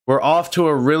We're off to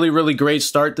a really great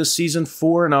start this season,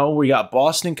 4-0. We got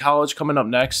Boston College coming up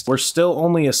next. We're still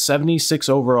only a 76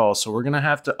 overall, so we're going to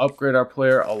have to upgrade our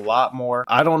player a lot more.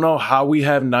 I don't know how we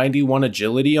have 91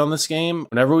 agility on this game.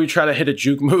 Whenever we try to hit a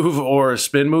juke move or a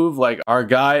spin move, like our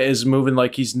guy is moving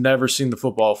like he's never seen the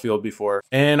football field before.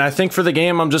 And I think for the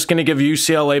game, I'm just going to give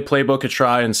UCLA playbook a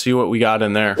try and see what we got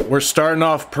in there. We're starting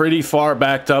off pretty far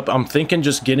backed up. I'm thinking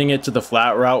just getting it to the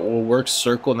flat route will work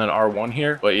circle and then R1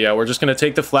 here. But yeah, we're just going to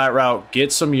take the flat route,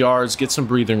 get some yards, get some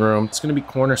breathing room. It's going to be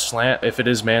corner slant if it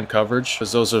is man coverage,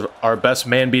 because those are our best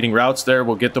man beating routes there.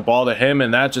 We'll get the ball to him,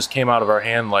 and that just came out of our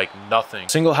hand like nothing.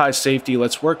 Single high safety.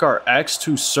 Let's work our X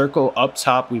to circle up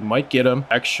top. We might get him.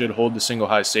 X should hold the single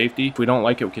high safety. If we don't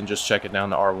like it, we can just check it down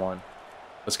to R1.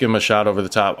 Let's give him a shot over the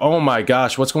top. Oh my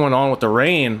gosh, what's going on with the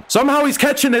rain? Somehow he's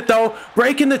catching it though,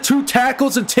 breaking the 2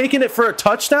 tackles and taking it for a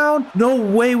touchdown. No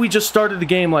way we just started the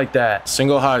game like that.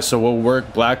 Single high, so we'll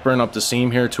work Blackburn up the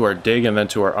seam here to our dig and then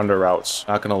to our under routes.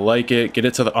 Not gonna like it. Get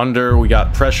it to the under. We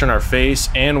got pressure in our face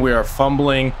and we are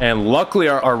fumbling. And luckily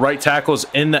our right tackle's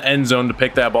in the end zone to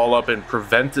pick that ball up and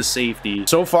prevent the safety.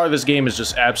 So far this game is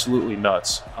just absolutely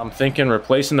nuts. I'm thinking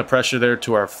replacing the pressure there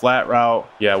to our flat route.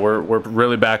 Yeah, we're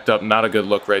really backed up. Not a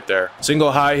good look right there.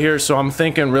 Single high here, so I'm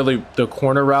thinking really the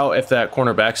corner route, if that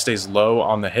cornerback stays low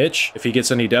on the hitch, if he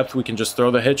gets any depth, we can just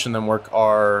throw the hitch and then work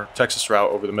our Texas route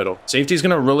over the middle. Safety's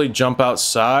gonna really jump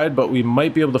outside, but we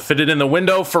might be able to fit it in the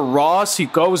window for Ross. He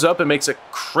goes up and makes a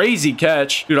crazy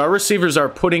catch. Dude, our receivers are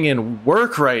putting in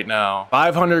work right now.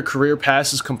 500 career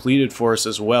passes completed for us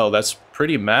as well. That's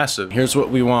pretty massive. Here's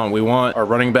what we want. We want our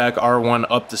running back R1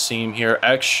 up the seam here.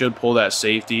 X should pull that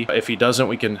safety. If he doesn't,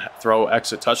 we can throw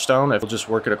X a touchdown. If we'll just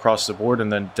work it across the board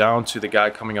and then down to the guy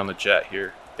coming on the jet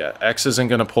here. Yeah, X isn't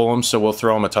going to pull him, so we'll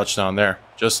throw him a touchdown there.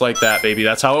 Just like that, baby.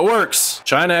 That's how it works.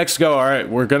 China X go. All right,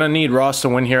 we're going to need Ross to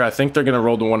win here. I think they're going to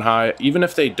roll the 1 high. Even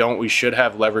if they don't, we should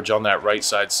have leverage on that right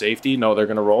side safety. No, they're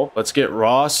going to roll. Let's get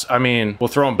Ross. I mean, we'll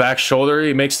throw him back shoulder.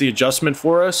 He makes the adjustment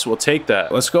for us. We'll take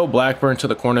that. Let's go Blackburn to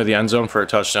the corner of the end zone for a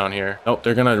touchdown here. Nope,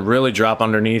 they're going to really drop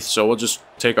underneath, so we'll just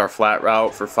take our flat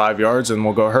route for 5 yards and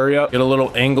we'll go hurry up. Get a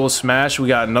little angle smash. We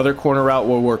got another corner route.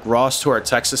 We'll work Ross to our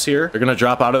Texas here. They're going to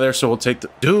drop out of there, so we'll take the...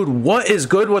 Dude, what is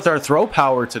good with our throw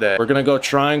power today? We're going to go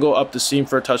triangle up the seam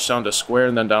for a touchdown to square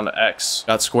and then down to X.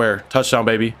 Got square. Touchdown,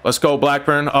 baby. Let's go,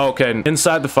 Blackburn. Oh, okay.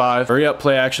 Inside the 5. Hurry up,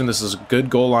 play action. This is a good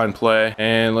goal line play.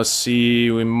 And let's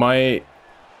see. We might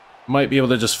be able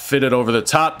to just fit it over the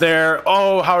top there.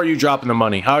 Oh, how are you dropping the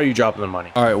money? How are you dropping the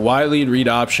money? All right, Y lead read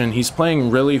option. He's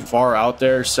playing really far out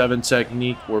there. 7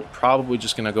 technique. We're probably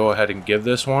just going to go ahead and give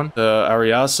this one to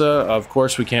Ariasa. Of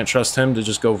course, we can't trust him to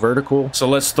just go vertical. So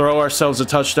let's throw ourselves a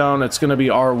touchdown. It's going to be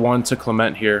R1 to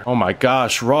Clement here. Oh my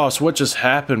gosh, Ross, what just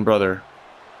happened, brother?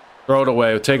 Throw it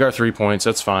away. We'll take our 3 points.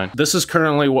 That's fine. This is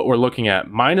currently what we're looking at.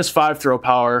 -5 throw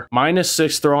power,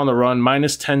 -6 throw on the run,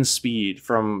 -10 speed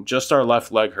from just our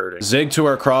left leg hurting. Zig to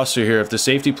our crosser here. If the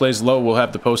safety plays low, we'll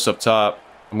have the post up top.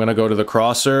 I'm going to go to the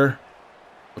crosser.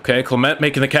 Okay, Clement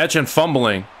making the catch and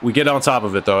fumbling. We get on top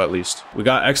of it, though, at least. We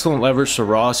got excellent leverage to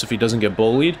Ross if he doesn't get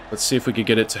bullied. Let's see if we could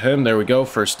get it to him. There we go.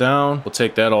 First down. We'll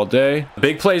take that all day. The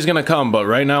big play is going to come, but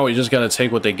right now we just got to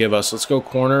take what they give us. Let's go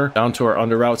corner down to our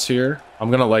under routes here. I'm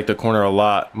going to like the corner a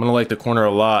lot. I'm going to like the corner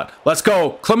a lot. Let's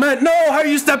go. Clement, no! How are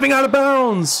you stepping out of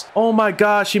bounds? Oh my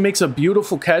gosh, he makes a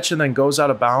beautiful catch and then goes out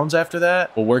of bounds after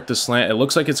that. We'll work the slant. It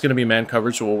looks like it's going to be man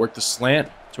coverage, so we'll work the slant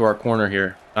to our corner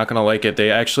here. Not going to like it. They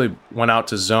actually went out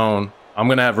to zone. I'm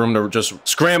going to have room to just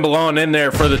scramble on in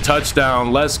there for the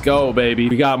touchdown. Let's go, baby.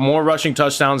 We got more rushing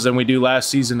touchdowns than we do last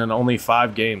season in only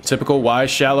 5 games. Typical Y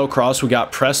shallow cross. We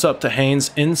got press up to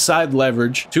Haynes. Inside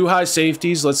leverage. 2 high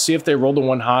safeties. Let's see if they roll the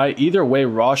 1 high. Either way,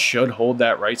 Ross should hold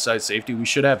that right side safety. We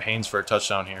should have Haynes for a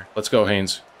touchdown here. Let's go,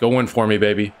 Haynes. Go win for me,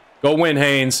 baby. Go win,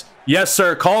 Haynes. Yes,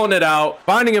 sir. Calling it out.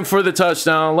 Finding him for the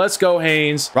touchdown. Let's go,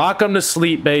 Haynes. Rock him to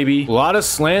sleep, baby. A lot of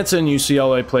slants in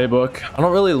UCLA playbook. I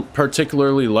don't really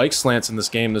particularly like slants in this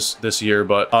game this year,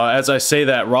 but as I say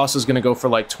that, Ross is going to go for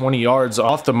like 20 yards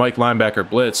off the Mike linebacker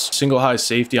blitz. Single high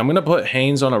safety. I'm going to put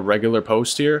Haynes on a regular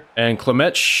post here, and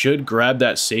Clement should grab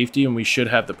that safety, and we should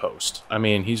have the post. I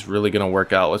mean, he's really going to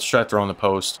work out. Let's try throwing the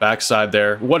post. Backside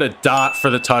there. What a dot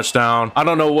for the touchdown. I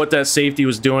don't know what that safety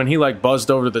was doing. He like buzzed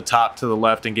over to the top to the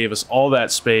left and gave gave us all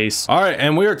that space. All right,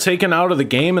 and we are taken out of the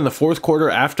game in the fourth quarter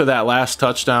after that last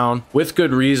touchdown with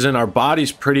good reason. Our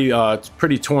body's pretty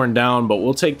torn down, but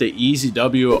we'll take the easy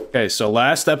W. Okay, so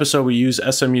last episode we used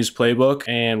SMU's playbook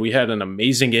and we had an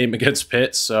amazing game against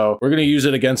Pitt, so we're gonna use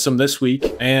it against them this week.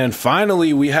 And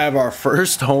finally, we have our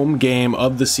first home game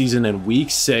of the season in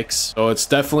week 6, so it's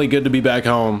definitely good to be back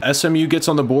home. SMU gets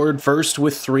on the board first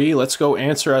with 3. Let's go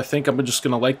answer. I think I'm just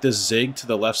gonna like this zig to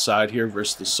the left side here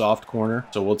versus the soft corner,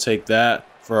 so we'll take that.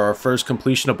 For our first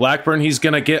completion of Blackburn, he's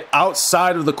going to get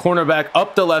outside of the cornerback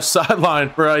up the left sideline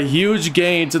for a huge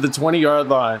gain to the 20-yard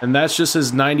line. And that's just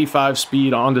his 95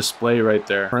 speed on display right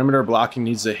there. Perimeter blocking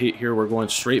needs a hit here. We're going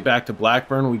straight back to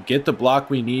Blackburn. We get the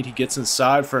block we need. He gets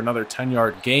inside for another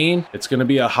 10-yard gain. It's going to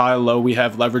be a high-low. We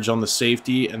have leverage on the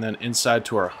safety and then inside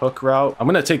to our hook route. I'm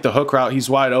going to take the hook route.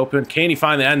 He's wide open. Can he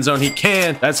find the end zone? He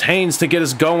can. That's Haynes to get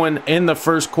us going in the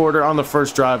first quarter on the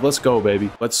first drive. Let's go,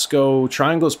 baby. Let's go.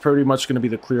 Triangle's pretty much going to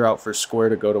be the clear out for square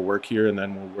to go to work here, and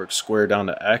then we'll work square down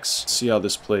to X. See how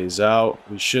this plays out.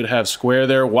 We should have square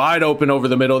there, wide open over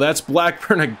the middle. That's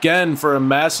Blackburn again for a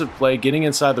massive play, getting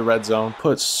inside the red zone.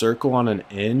 Put circle on an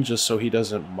in just so he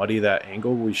doesn't muddy that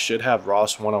angle. We should have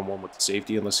Ross one-on-one with the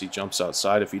safety unless he jumps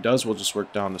outside. If he does, we'll just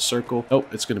work down the circle.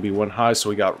 Nope, it's going to be one high, so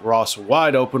we got Ross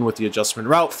wide open with the adjustment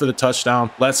route for the touchdown.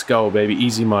 Let's go, baby.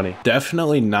 Easy money.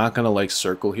 Definitely not going to like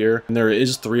circle here, and there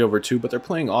is 3/2, but they're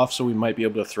playing off, so we might be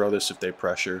able to throw this if they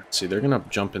pressure. See, they're gonna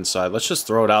jump inside. Let's just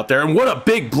throw it out there. And what a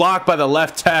big block by the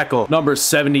left tackle, number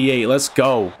 78. Let's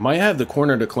go. Might have the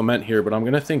corner to Clement here, but I'm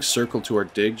gonna think circle to our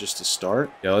dig just to start.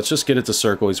 Yeah, let's just get it to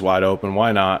circle. He's wide open.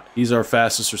 Why not? He's our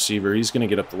fastest receiver. He's gonna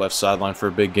get up the left sideline for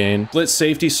a big gain. Split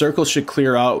safety. Circle should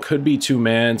clear out. Could be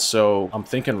 2-man, so I'm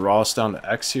thinking Ross down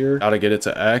to X here. Gotta get it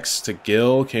to X to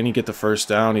Gill. Can he get the first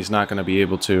down? He's not gonna be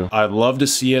able to. I'd love to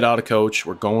see it out of coach.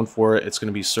 We're going for it. It's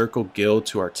gonna be circle Gill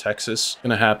to our Texas.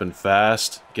 Gonna happen fast.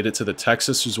 Get it to the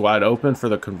Texas, who's wide open for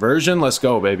the conversion. Let's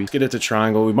go, baby. Let's get it to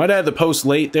triangle. We might have the post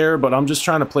late there, but I'm just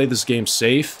trying to play this game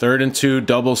safe. 3rd and 2,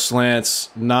 double slants.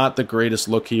 Not the greatest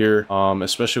look here,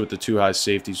 especially with the 2 high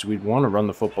safeties. We'd want to run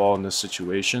the football in this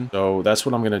situation. So that's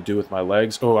what I'm going to do with my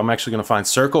legs. Oh, I'm actually going to find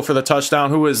circle for the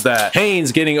touchdown. Who is that?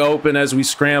 Haynes getting open as we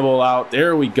scramble out.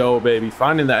 There we go, baby.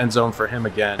 Finding the end zone for him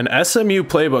again. An SMU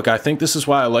playbook. I think this is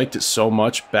why I liked it so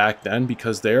much back then,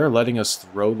 because they're letting us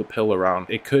throw the pill around.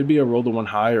 It could be a roll to one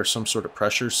high or some sort of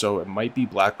pressure, so it might be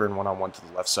Blackburn one-on-one to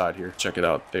the left side here. Check it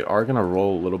out. They are going to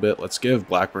roll a little bit. Let's give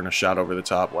Blackburn a shot over the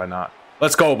top. Why not?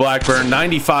 Let's go, Blackburn.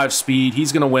 95 speed.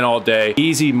 He's going to win all day.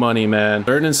 Easy money, man.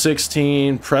 3rd and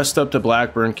 16. Pressed up to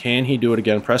Blackburn. Can he do it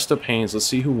again? Pressed up Haynes. Let's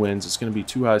see who wins. It's going to be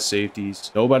 2 high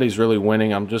safeties. Nobody's really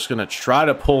winning. I'm just going to try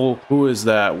to pull. Who is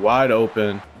that? Wide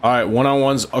open. All right,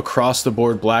 one-on-ones across the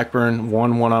board. Blackburn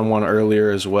won one-on-one earlier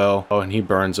as well. Oh, and he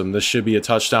burns him. This should be a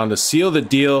touchdown to seal the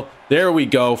deal. There we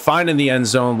go, finding the end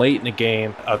zone late in the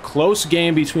game. A close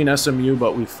game between SMU,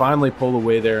 but we finally pulled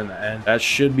away there in the end. That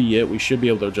should be it. We should be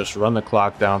able to just run the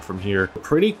clock down from here.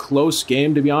 Pretty close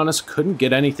game, to be honest. Couldn't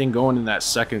get anything going in that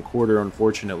second quarter,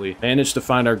 unfortunately. Managed to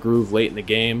find our groove late in the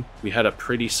game. We had a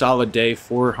pretty solid day,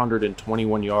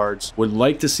 421 yards. Would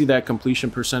like to see that completion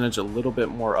percentage a little bit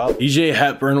more up. DJ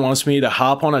Hepburn wants me to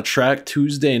hop on a track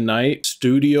Tuesday night.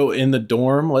 Studio in the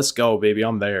dorm. Let's go, baby.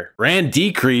 I'm there. Brand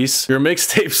decrease. Your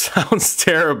mixtape sounds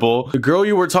terrible. The girl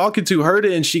you were talking to heard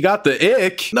it and she got the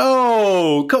ick.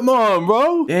 No, come on,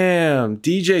 bro. Damn,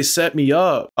 DJ set me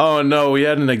up. Oh no, we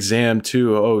had an exam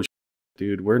too. Oh,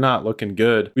 dude, we're not looking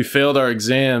good. We failed our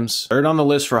exams. 3rd on the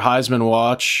list for Heisman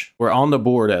watch. We're on the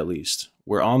board at least.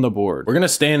 We're on the board. We're going to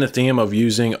stay in the theme of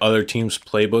using other teams'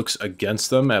 playbooks against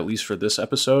them, at least for this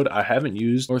episode. I haven't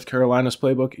used North Carolina's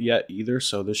playbook yet either,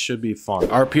 so this should be fun.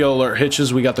 RPO alert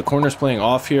hitches. We got the corners playing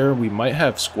off here. We might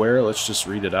have square. Let's just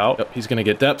read it out. Yep, he's going to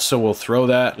get depth, so we'll throw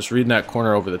that. Just reading that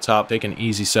corner over the top. Take an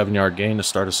easy 7-yard gain to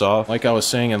start us off. Like I was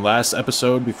saying in last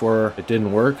episode before it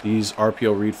didn't work, these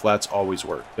RPO read flats always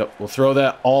work. Yep, we'll throw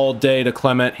that all day to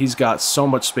Clement. He's got so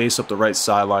much space up the right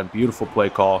sideline. Beautiful play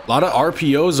call. A lot of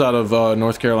RPOs out of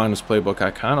North Carolina's playbook.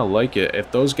 I kind of like it.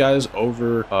 If those guys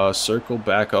over circle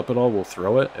back up at all, we'll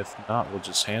throw it. If not, we'll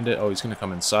just hand it. Oh, he's going to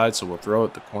come inside, so we'll throw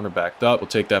it. The corner backed up. We'll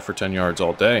take that for 10 yards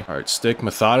all day. All right, stick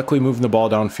methodically moving the ball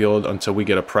downfield until we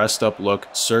get a pressed up look.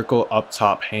 Circle up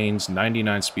top Haynes,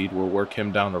 99 speed. We'll work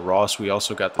him down to Ross. We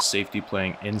also got the safety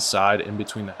playing inside in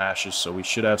between the hashes, so we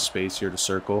should have space here to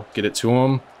circle. Get it to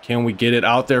him. Can we get it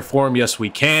out there for him? Yes, we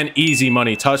can. Easy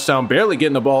money. Touchdown. Barely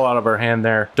getting the ball out of our hand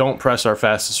there. Don't press our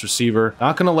fastest receiver.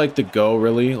 Not going to like the go,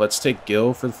 really. Let's take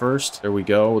Gill for the first. There we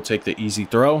go. We'll take the easy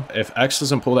throw. If X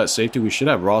doesn't pull that safety, we should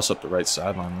have Ross up the right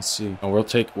sideline. Let's see. And we'll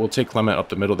take Clement up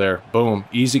the middle there. Boom.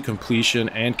 Easy completion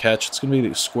and catch. It's going to be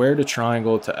the square to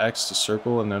triangle to X to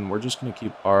circle, and then we're just going to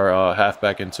keep our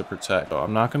halfback in to protect. So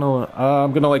I'm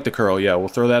going to like the curl. Yeah, we'll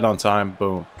throw that on time.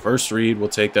 Boom. First read. We'll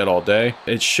take that all day.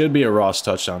 It should be a Ross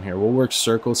touchdown here. We'll work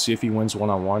circle, see if he wins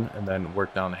one-on-one, and then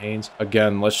work down to Haynes.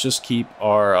 Again, let's just keep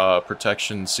our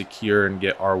protection secure and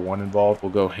get R1 involved.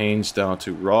 We'll go Haynes down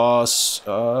to Ross.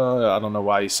 I don't know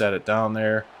why he set it down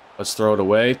there. Let's throw it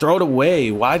away. Throw it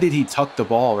away. Why did he tuck the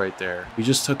ball right there? We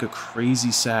just took a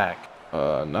crazy sack.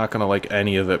 Not gonna like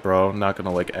any of it, bro. Not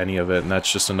gonna like any of it. And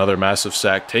that's just another massive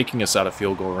sack, taking us out of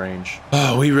field goal range.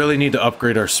 Oh, we really need to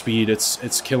upgrade our speed.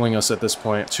 It's killing us at this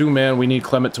point. 2-man, we need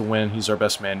Clement to win. He's our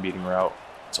best man-beating route.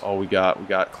 That's all we got. We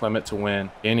got Clement to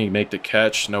win. Can he make the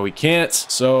catch? No, he can't.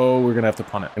 So we're gonna have to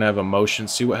punt it. We're gonna have a motion.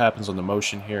 See what happens on the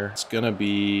motion here. It's gonna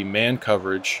be man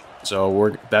coverage.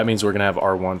 So that means we're going to have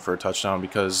R1 for a touchdown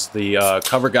because the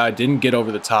cover guy didn't get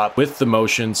over the top with the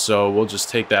motion. So we'll just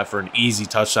take that for an easy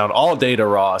touchdown all day to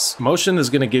Ross. Motion is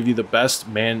going to give you the best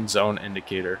man zone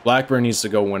indicator. Blackburn needs to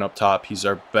go win up top. He's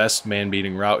our best man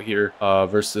beating route here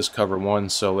versus this cover 1.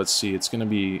 So let's see. It's going to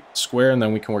be square and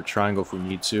then we can work triangle if we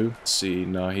need to. Let's see.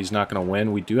 No, he's not going to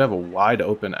win. We do have a wide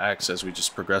open X as we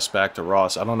just progress back to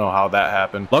Ross. I don't know how that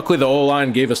happened. Luckily, the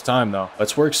O-line gave us time though.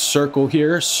 Let's work circle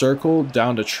here. Circle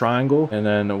down to triangle. And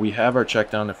then we have our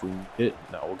check down if we hit.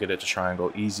 No, we'll get it to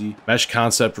triangle. Easy. Mesh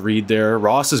concept read there.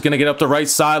 Ross is going to get up the right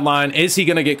sideline. Is he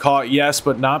going to get caught? Yes,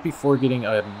 but not before getting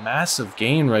a massive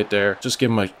gain right there. Just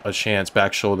give him a chance.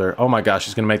 Back shoulder. Oh my gosh,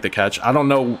 he's going to make the catch. I don't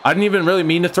know. I didn't even really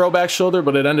mean to throw back shoulder,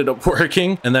 but it ended up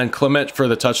working. And then Clement for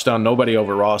the touchdown. Nobody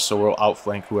over Ross, so we'll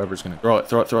outflank whoever's going to throw it.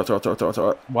 Throw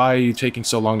it. Why are you taking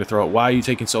so long to throw it? Why are you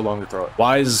taking so long to throw it?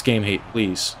 Why is this game hate?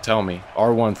 Please tell me.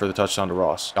 R1 for the touchdown to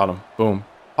Ross. Got him. Boom.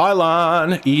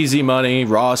 Pylon, easy money.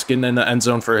 Ross getting in the end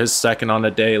zone for his second on the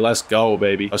day. Let's go,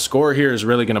 baby. A score here is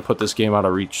really going to put this game out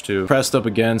of reach, too. Pressed up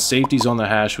again. Safety's on the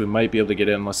hash. We might be able to get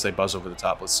in unless they buzz over the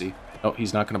top. Let's see. Oh,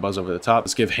 he's not going to buzz over the top.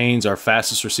 Let's give Haynes, our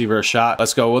fastest receiver, a shot.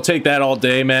 Let's go. We'll take that all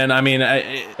day, man. I mean,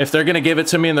 if they're going to give it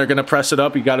to me and they're going to press it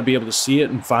up, you got to be able to see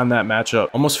it and find that matchup.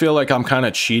 Almost feel like I'm kind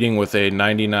of cheating with a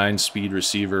 99 speed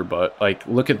receiver, but like,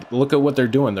 look at what they're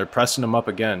doing. They're pressing him up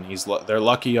again. They're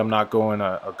lucky I'm not going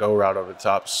a go route over the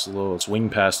top. Slow. It's wing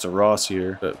pass to Ross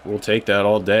here, but we'll take that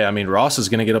all day. I mean, Ross is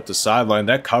going to get up the sideline.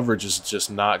 That coverage is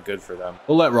just not good for them.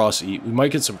 We'll let Ross eat. We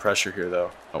might get some pressure here, though.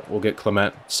 Oh, we'll get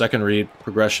Clement. Second read,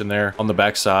 progression there on the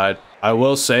backside. I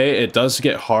will say it does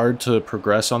get hard to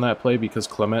progress on that play because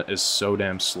Clement is so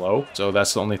damn slow. So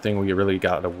that's the only thing we really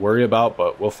got to worry about,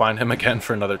 but we'll find him again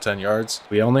for another 10 yards.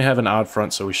 We only have an odd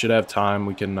front, so we should have time.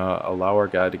 We can allow our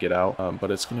guy to get out,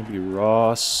 but it's going to be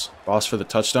Ross. Ross for the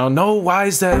touchdown. No, why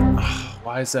is that?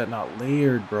 Why is that not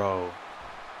layered, bro?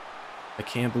 I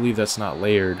can't believe that's not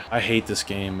layered. I hate this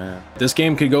game, man. This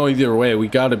game could go either way. We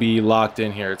got to be locked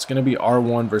in here. It's going to be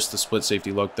R1 versus the split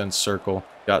safety look, then circle.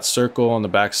 Got circle on the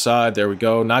backside. There we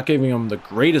go. Not giving him the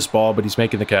greatest ball, but he's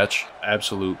making the catch.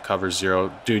 Absolute cover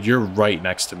 0. Dude, you're right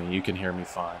next to me. You can hear me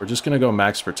fine. We're just going to go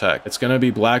max protect. It's going to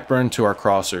be Blackburn to our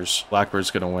crossers. Blackbird's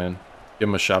going to win. Give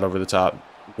him a shot over the top.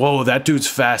 Whoa, that dude's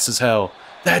fast as hell.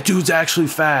 That dude's actually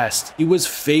fast. He was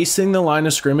facing the line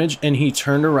of scrimmage and he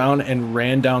turned around and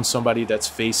ran down somebody that's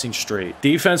facing straight.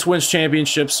 Defense wins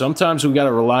championships. Sometimes we got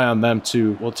to rely on them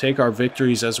too. We'll take our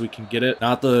victories as we can get it.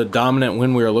 Not the dominant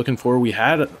win we were looking for. We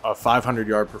had a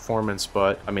 500-yard performance,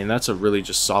 but I mean, that's a really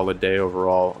just solid day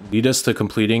overall. Lead us to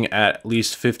completing at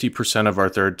least 50% of our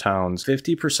third downs.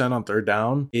 50% on third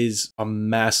down is a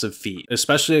massive feat,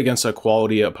 especially against a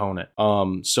quality opponent.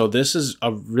 So this is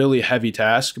a really heavy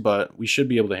task, but we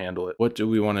should be able to handle it. What do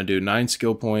we want to do? 9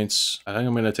 skill points. I think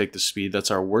I'm going to take the speed.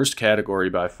 That's our worst category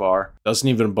by far. Doesn't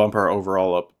even bump our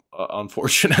overall up,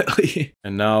 unfortunately.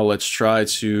 And now let's try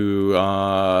to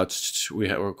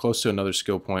we're close to another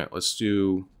skill point. Let's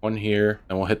do one here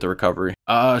and we'll hit the recovery.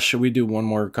 Should we do one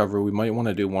more recovery? We might want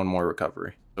to do one more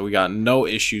recovery. So we got no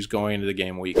issues going into the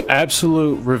game week.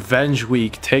 Absolute revenge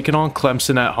week, taking on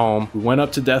Clemson at home. We went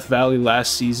up to Death Valley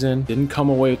last season, didn't come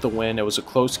away with the win. It was a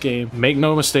close game. Make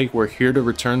no mistake, we're here to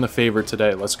return the favor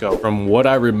today. Let's go. From what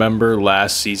I remember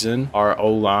last season, our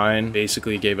O-line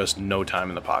basically gave us no time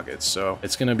in the pockets. So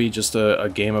it's going to be just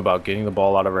a game about getting the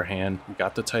ball out of our hand. We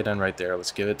got the tight end right there.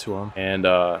 Let's give it to him and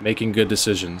making good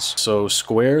decisions. So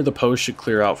square, the post should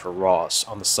clear out for Ross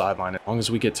on the sideline. As long as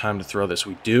we get time to throw this,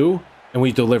 we do. And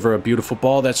we deliver a beautiful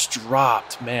ball that's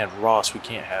dropped. Man, Ross, we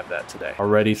can't have that today.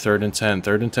 Already 3rd and 10.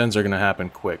 3rd and 10s are going to happen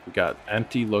quick. We got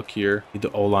empty look here. Need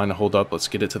the O-line to hold up. Let's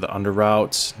get it to the under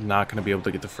routes. Not going to be able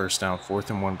to get the first down. 4th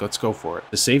and 1. Let's go for it.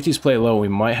 The safeties play low. We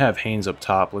might have Haynes up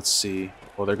top. Let's see.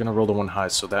 Well, they're going to roll the one high,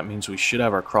 so that means we should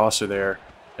have our crosser there.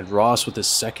 And Ross with his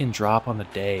 2nd drop on the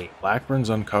day. Blackburn's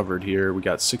uncovered here. We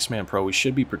got 6-man pro. We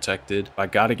should be protected. If I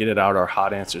got to get it out, our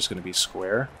hot answer is going to be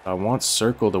square. I want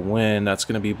circle to win. That's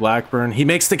going to be Blackburn. He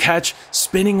makes the catch,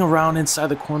 spinning around inside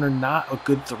the corner. Not a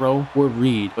good throw or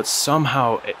read, but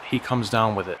somehow he comes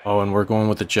down with it. Oh, and we're going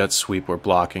with the jet sweep. We're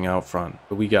blocking out front.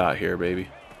 What we got here, baby?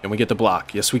 Can we get the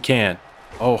block? Yes, we can.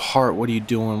 Oh, Hart, what are you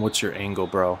doing? What's your angle,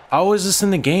 bro? How is this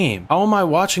in the game? How am I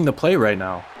watching the play right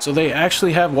now? So they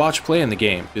actually have watch play in the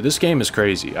game. Dude, this game is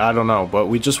crazy. I don't know, but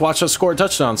we just watched us score a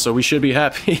touchdown, so we should be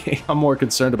happy. I'm more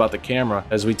concerned about the camera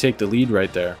as we take the lead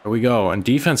right there. Here we go. And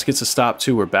defense gets a stop,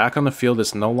 too. We're back on the field.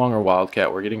 It's no longer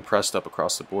Wildcat. We're getting pressed up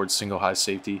across the board. Single high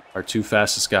safety. Our 2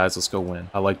 fastest guys. Let's go win.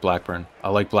 I like Blackburn. I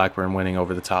like Blackburn winning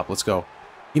over the top. Let's go.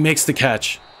 He makes the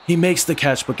catch. He makes the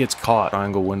catch, but gets caught.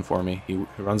 Triangle win for me. He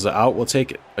runs it out. We'll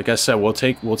take it. Like I said, we'll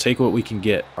take what we can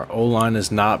get. Our O-line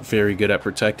is not very good at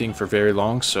protecting for very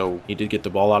long, so we need to get the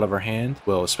ball out of our hand.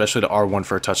 Well, especially to R1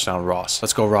 for a touchdown, Ross.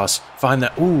 Let's go, Ross. Find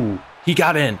that. Ooh. He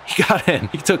got in. He got in.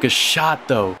 He took a shot,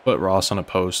 though. Put Ross on a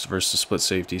post versus split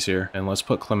safeties here. And let's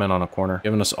put Clement on a corner,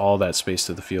 giving us all that space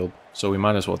to the field. So we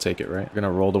might as well take it, right? We're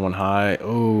going to roll the one high.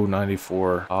 Oh,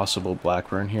 94. Possible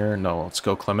Blackburn here. No, let's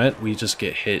go Clement. We just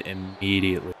get hit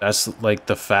immediately. That's like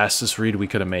the fastest read we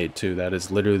could have made, too. That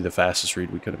is literally the fastest read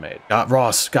we could have made. Got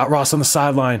Ross. Got Ross on the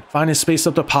sideline. Finding space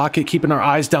up the pocket, keeping our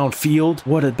eyes downfield.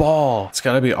 What a ball. It's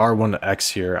got to be R1 to X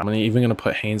here. I'm even going to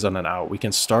put Haynes on an out. We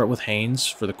can start with Haynes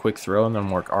for the quick throw and then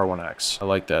work R1X. I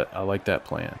like that. I like that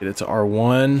plan. Get it to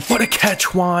R1. What a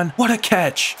catch, Juan. What a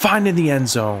catch. Finding the end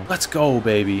zone. Let's go,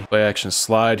 baby. Play action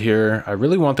slide here. I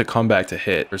really want the comeback to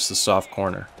hit versus the soft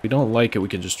corner. If we don't like it, we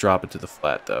can just drop it to the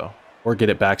flat, though. Or get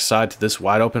it backside to this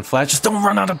wide open flat. Just don't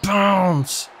run out of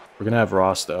bounds. We're going to have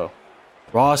Ross, though.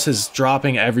 Ross is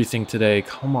dropping everything today.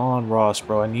 Come on, Ross,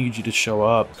 bro. I need you to show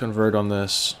up. Convert on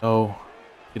this. No.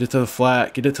 Get it to the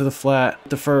flat. Get it to the flat.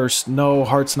 The first. No,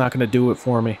 Hart's not going to do it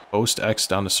for me. Post X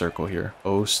down to circle here.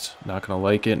 Post. Not going to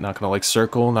like it. Not going to like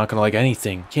circle. Not going to like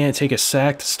anything. Can't take a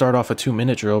sack to start off a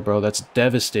 2-minute drill, bro. That's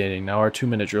devastating. Now our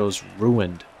 2-minute drill is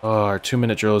ruined. Oh, our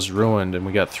 2-minute drill is ruined, and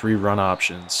we got 3 run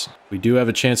options. We do have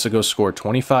a chance to go score.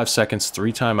 25 seconds,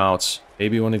 3 timeouts.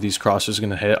 Maybe one of these crossers is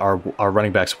going to hit. Our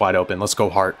running back's wide open. Let's go,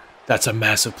 Hart. That's a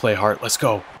massive play, Hart. Let's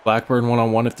go. Blackburn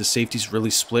one-on-one. If the safety's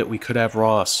really split, we could have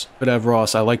Ross. Could have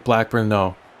Ross. I like Blackburn,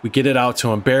 though. We get it out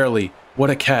to him. Barely. What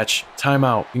a catch.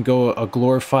 Timeout. We can go a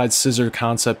glorified scissor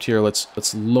concept here.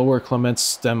 Let's lower Clement's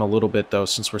stem a little bit, though,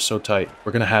 since we're so tight.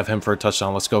 We're going to have him for a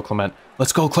touchdown. Let's go, Clement.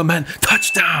 Let's go, Clement.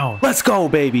 Touchdown. Let's go,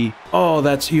 baby. Oh,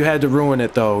 you had to ruin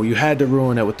it, though. You had to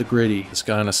ruin it with the gritty. This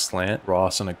guy on a slant.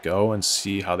 Ross on a go and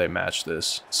see how they match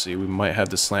this. See, we might have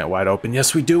the slant wide open.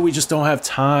 Yes, we do. We just don't have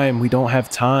time. We don't have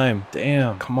time.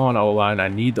 Damn. Come on, O-line. I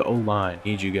need the O-line.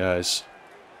 Need you guys.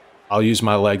 I'll use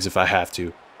my legs if I have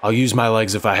to. I'll use my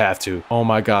legs if I have to. Oh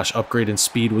my gosh, upgrade in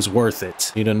speed was worth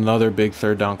it. Need another big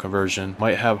 3rd down conversion.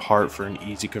 Might have Hart for an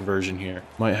easy conversion here.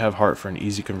 Might have Hart for an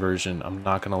easy conversion. I'm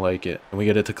not going to like it. And we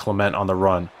get it to Clement on the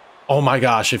run. Oh my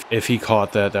gosh, if he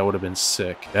caught that, that would have been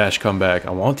sick. Dash comeback.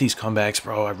 I want these comebacks,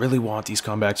 bro. I really want these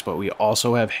comebacks, but we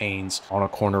also have Haynes on a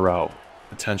corner route.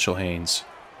 Potential Haynes.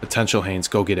 Potential Haynes.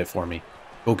 Go get it for me.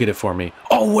 Go get it for me.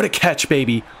 Oh, what a catch,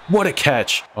 baby. What a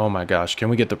catch. Oh my gosh. Can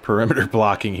we get the perimeter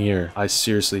blocking here? I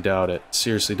seriously doubt it.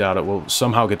 Seriously doubt it. We'll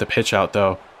somehow get the pitch out,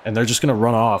 though. And they're just going to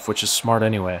run off, which is smart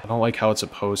anyway. I don't like how it's a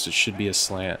post. It should be a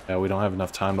slant. Yeah, we don't have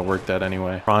enough time to work that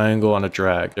anyway. Triangle on a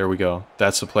drag. There we go.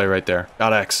 That's the play right there.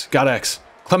 Got X. Got X.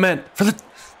 Clement for the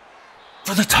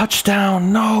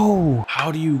touchdown. No.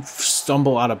 How do you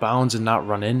stumble out of bounds and not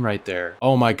run in right there?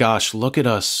 Oh my gosh, look at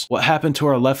us. What happened to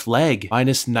our left leg?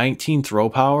 Minus 19 throw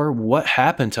power? What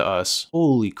happened to us?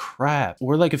 Holy crap.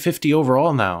 We're like a 50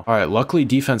 overall now. All right, luckily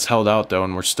defense held out though,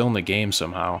 and we're still in the game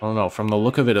somehow. I don't know. From the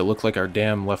look of it, it looked like our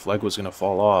damn left leg was going to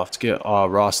fall off. Let's get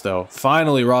Ross though.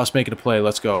 Finally, Ross making a play.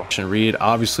 Let's go. Read.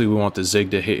 Obviously, we want the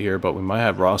zig to hit here, but we might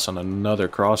have Ross on another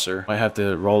crosser. Might have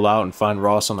to roll out and find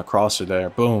Ross on the crosser there.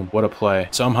 Boom. What a play.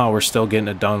 Somehow we're still getting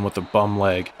it done with the bum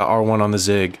leg. R1 on the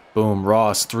zig. Boom.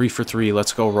 Ross, 3 for 3.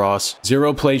 Let's go, Ross.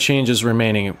 0 play changes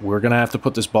remaining. We're going to have to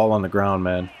put this ball on the ground,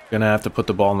 man. We're going to have to put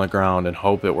the ball on the ground and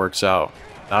hope it works out.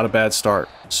 Not a bad start.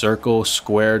 Circle,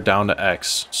 square, down to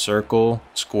X. Circle,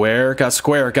 square. Got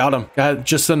square. Got him. Got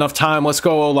just enough time. Let's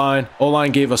go, O-line.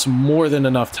 O-line gave us more than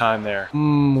enough time there.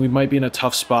 We might be in a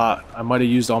tough spot. I might have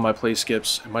used all my play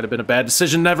skips. It might have been a bad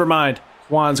decision. Never mind.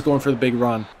 Juan's going for the big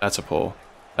run. That's a pull.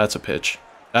 That's a pitch.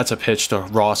 That's a pitch to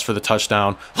Ross for the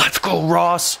touchdown. Let's go,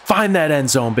 Ross. Find that end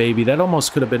zone, baby. That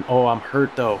almost could have been... Oh, I'm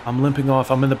hurt, though. I'm limping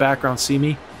off. I'm in the background. See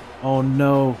me? Oh,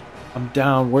 no. I'm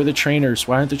down. Where are the trainers?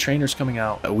 Why aren't the trainers coming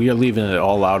out? We are leaving it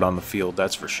all out on the field,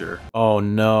 that's for sure. Oh,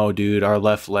 no, dude. Our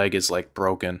left leg is, like,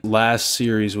 broken. Last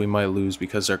series, we might lose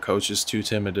because our coach is too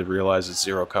timid to realize it's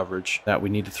zero coverage. That we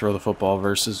need to throw the football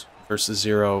versus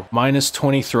zero. Minus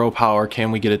 20 throw power.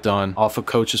 Can we get it done? Off of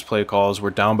coach's play calls. We're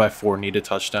down by 4. Need a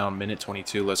touchdown. Minute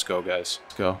 22. Let's go, guys.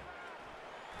 Let's go.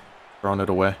 Throwing it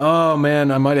away. Oh,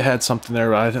 man. I might have had something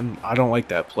there. I don't like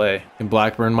that play. And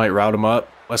Blackburn might route him up.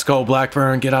 Let's go,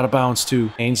 Blackburn. Get out of bounds, too.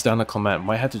 Haynes down to Clement.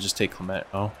 Might have to just take Clement.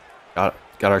 Oh, got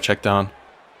our check down.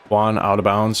 Juan out of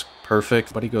bounds.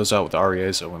 Perfect. But he goes out with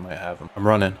Ariezo. We might have him. I'm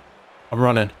running.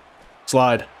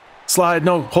 Slide.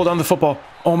 No, hold on the football.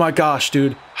 Oh my gosh,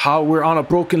 dude. How we're on a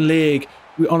broken leg.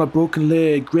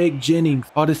 Greg Jennings,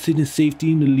 hardest hitting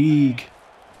safety in the league.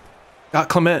 Got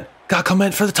Clement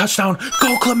for the touchdown.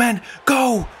 Go, Clement.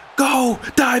 Go.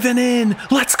 Diving in.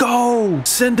 Let's go.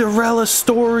 Cinderella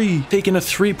story. Taking a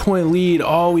 3-point lead.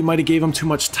 Oh, we might have gave him too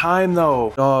much time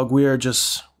though. Dog, we are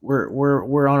just...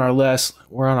 We're on our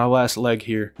last leg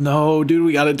here. No, dude,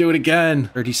 we gotta do it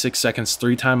again. 36 seconds,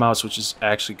 3 timeouts, which is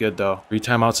actually good though. 3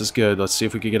 timeouts is good. Let's see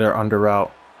if we can get our under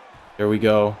route. There we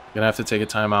go. Gonna have to take a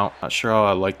timeout. Not sure how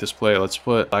I like this play. Let's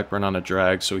put Blackburn on a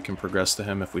drag so we can progress to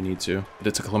him if we need to. Get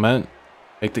it to Clement.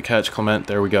 Make the catch, Clement.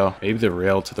 There we go. Maybe the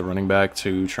rail to the running back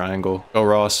to triangle. Go,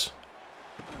 Ross.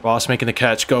 Ross making the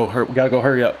catch. Go. We gotta go.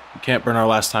 Hurry up. We can't burn our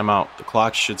last timeout. The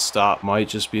clock should stop. Might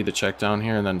just be the check down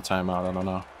here and then a timeout. I don't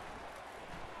know.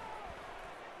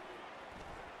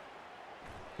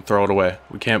 Throw it away.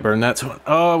 We can't burn that.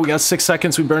 Oh, we got 6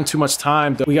 seconds. We burned too much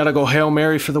time. We got to go Hail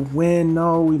Mary for the win.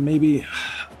 No, we maybe...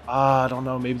 I don't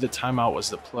know. Maybe the timeout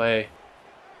was the play.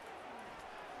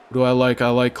 Who do I like? I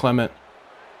like Clement.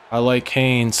 I like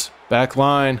Haynes. Back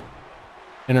line.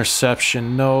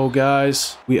 Interception. No,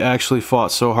 guys. We actually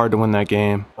fought so hard to win that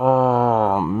game.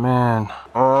 Oh, man.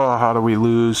 Oh, how do we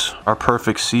lose? Our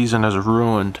perfect season is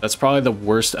ruined. That's probably the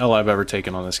worst L I've ever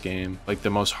taken on this game. Like the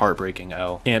most heartbreaking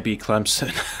L. Can't beat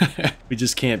Clemson. We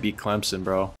just can't beat Clemson,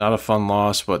 bro. Not a fun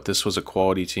loss, but this was a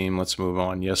quality team. Let's move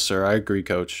on. Yes, sir. I agree,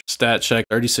 coach. Stat check.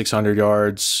 3,600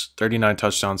 yards, 39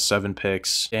 touchdowns, 7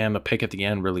 picks. Damn, a pick at the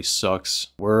end really sucks.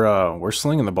 We're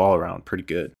slinging the ball around pretty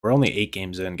good. We're only 8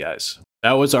 games in, guys.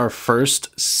 That was our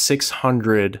first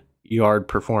 600-yard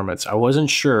performance. I wasn't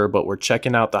sure, but we're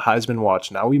checking out the Heisman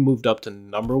Watch. Now we moved up to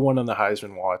 #1 on the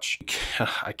Heisman Watch.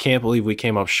 I can't believe we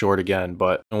came up short again,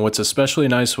 but what's especially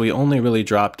nice, we only really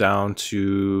dropped down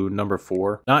to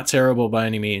 #4. Not terrible by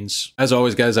any means. As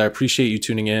always, guys, I appreciate you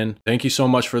tuning in. Thank you so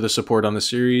much for the support on the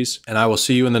series, and I will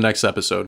see you in the next episode.